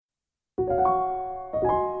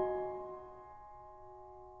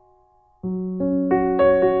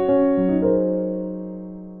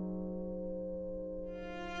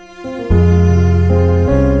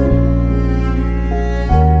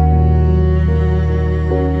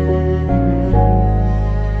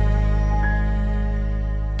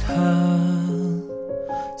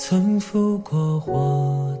曾抚过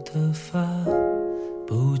我的发，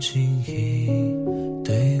不经意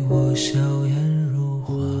对我笑颜如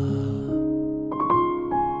花。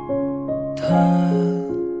他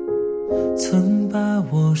曾把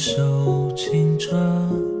我手紧抓，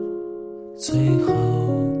最后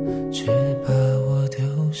却把我丢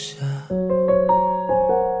下。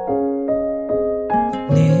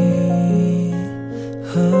你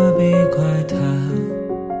何必怪他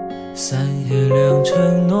三言两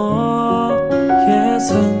承诺，也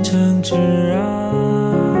曾诚挚啊。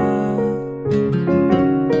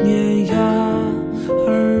年牙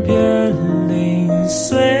耳边零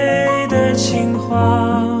碎的情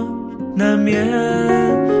话，难免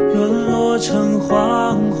沦落成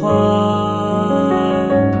谎话。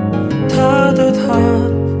他的他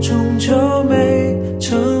终究没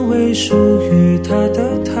成为属于他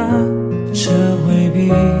的他，这未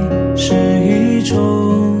必是一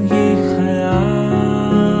种遗憾啊。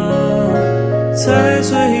在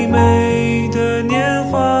最美的年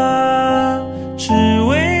华，只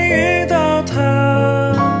为遇到他，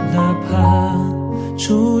哪怕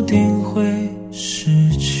注定会失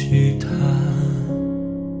去他。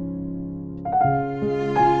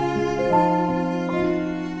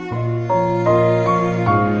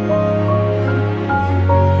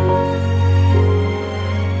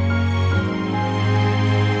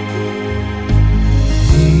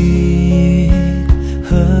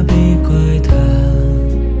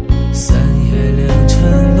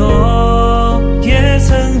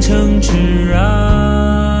诚挚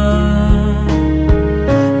啊，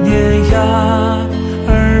年牙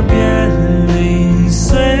耳边零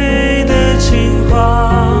碎的情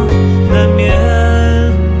话，难免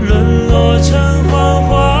沦落成谎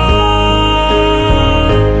话。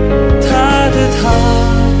他的他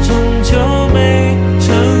终究没成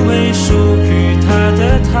为属于他的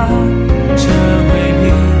他，这未必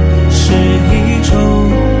是一种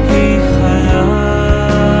遗憾啊。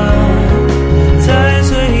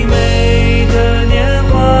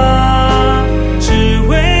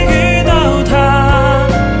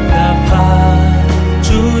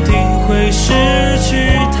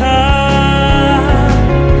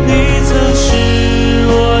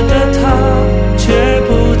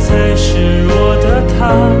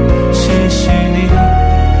谢谢你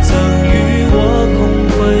赠予我空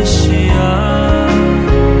欢喜啊。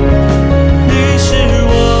你是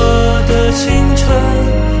我的青春，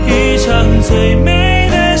一场最美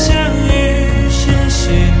的相遇。谢谢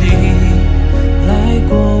你来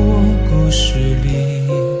过我故事里。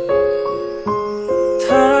他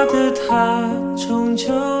的他终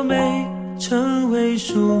究没成为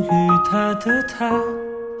属于他的他，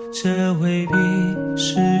这未必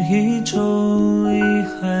是一种遗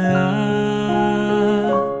憾啊。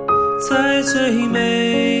在最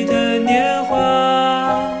美的年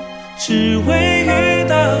华，只为遇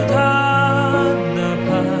到他，哪怕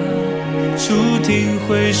注定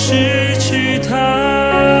会失去他。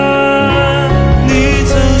你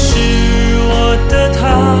曾是我的他，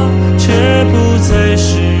却不再是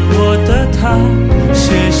我的他。谢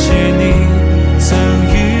谢你赠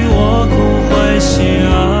予我空欢喜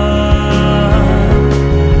啊。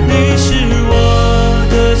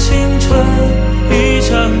一场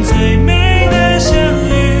最美的相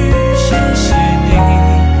遇，谢谢你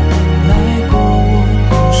来过我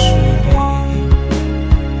故事里。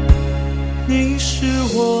你是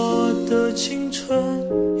我的青春，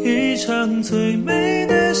一场最美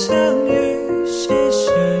的相遇，谢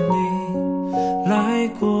谢你来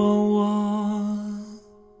过我